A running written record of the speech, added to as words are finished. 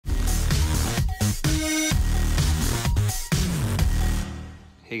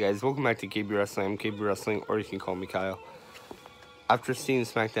Hey guys, welcome back to KB Wrestling. I'm KB Wrestling, or you can call me Kyle. After seeing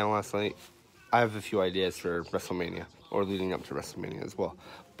SmackDown last night, I have a few ideas for WrestleMania, or leading up to WrestleMania as well.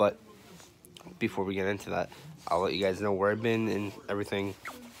 But before we get into that, I'll let you guys know where I've been and everything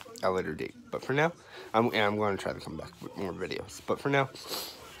at a later date. But for now, I'm going to try to come back with more videos. But for now,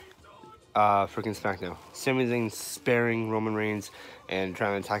 freaking SmackDown. Sami Zayn sparing Roman Reigns and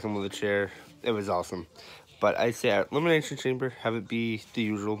trying to attack him with a chair. It was awesome. But I say at Elimination Chamber, have it be the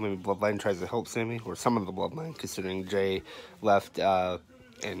usual. Maybe Bloodline tries to help Sami, or some of the Bloodline, considering Jay left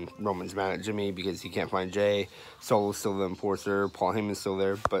and Roman's mad at Jimmy because he can't find Jay. Solo's still the enforcer. Paul Heyman's still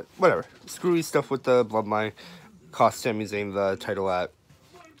there. But whatever. Screwy stuff with the Bloodline. Cost Sami Zayn the title at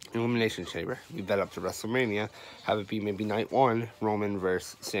Elimination Chamber. Leave that up to WrestleMania. Have it be maybe night one, Roman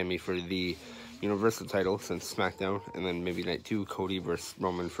versus Sami for the Universal title since SmackDown. And then maybe night two, Cody versus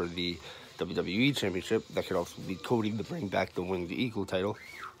Roman for the WWE Championship. That could also be Cody to bring back the Winged Eagle title,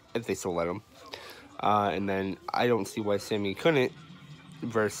 if they still let him. And then I don't see why Sami couldn't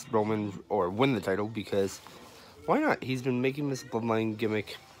versus Roman or win the title, because why not? He's been making this Bloodline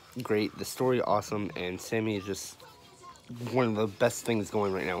gimmick great. The story awesome, and Sami is just one of the best things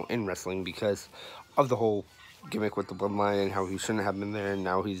going right now in wrestling because of the whole gimmick with the Bloodline and how he shouldn't have been there, and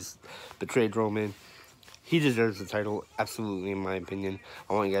now he's betrayed Roman. He deserves the title, absolutely, in my opinion.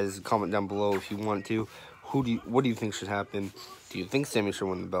 I want you guys to comment down below if you want to. What do you think should happen? Do you think Sami should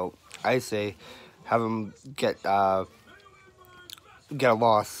win the belt? I say have him get a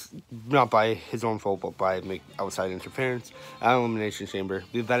loss, not by his own fault, but by outside interference at Elimination Chamber.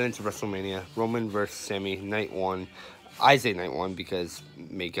 Leave that into WrestleMania. Roman versus Sami, night one. I say night one because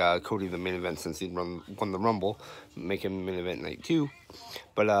make Cody the main event since he won the Rumble. Make him main event night two.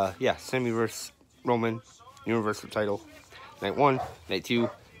 But yeah, Sami versus Roman, Universal title, night one. Night two,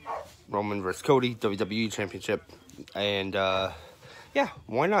 Roman versus Cody, WWE Championship. And yeah,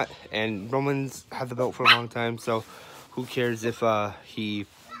 why not? And Roman's had the belt for a long time, so who cares if he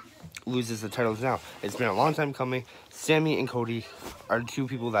loses the titles now? It's been a long time coming. Sami and Cody are two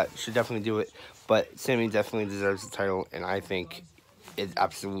people that should definitely do it, but Sami definitely deserves the title, and I think it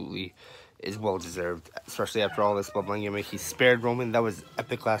absolutely is well deserved, especially after all this Bloodline gimmick. He spared Roman. That was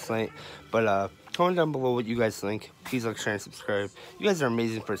epic last night. But comment down below what you guys think. Please like, share, and subscribe. You guys are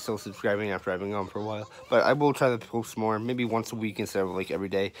amazing for still subscribing after I've been gone for a while. But I will try to post more, maybe once a week instead of like every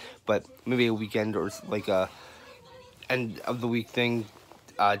day. But maybe a weekend or like a end of the week thing,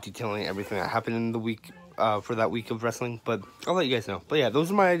 detailing everything that happened in the week for that week of wrestling. But I'll let you guys know. But yeah,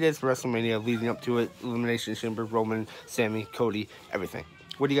 those are my ideas for WrestleMania leading up to it. Elimination Chamber, Roman, Sami, Cody, everything.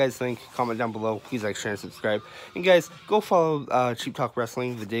 What do you guys think? Comment down below. Please like, share, and subscribe. And guys, go follow Cheap Talk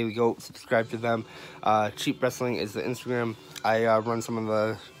Wrestling, the Daily Goat. Subscribe to them. Cheap Wrestling is the Instagram. I run some of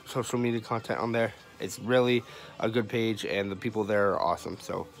the social media content on there. It's really a good page, and the people there are awesome.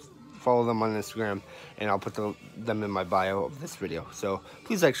 So follow them on Instagram, and I'll put them in my bio of this video. So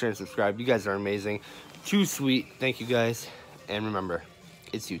please like, share, and subscribe. You guys are amazing. Too sweet. Thank you guys. And remember,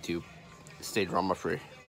 it's YouTube. Stay drama free.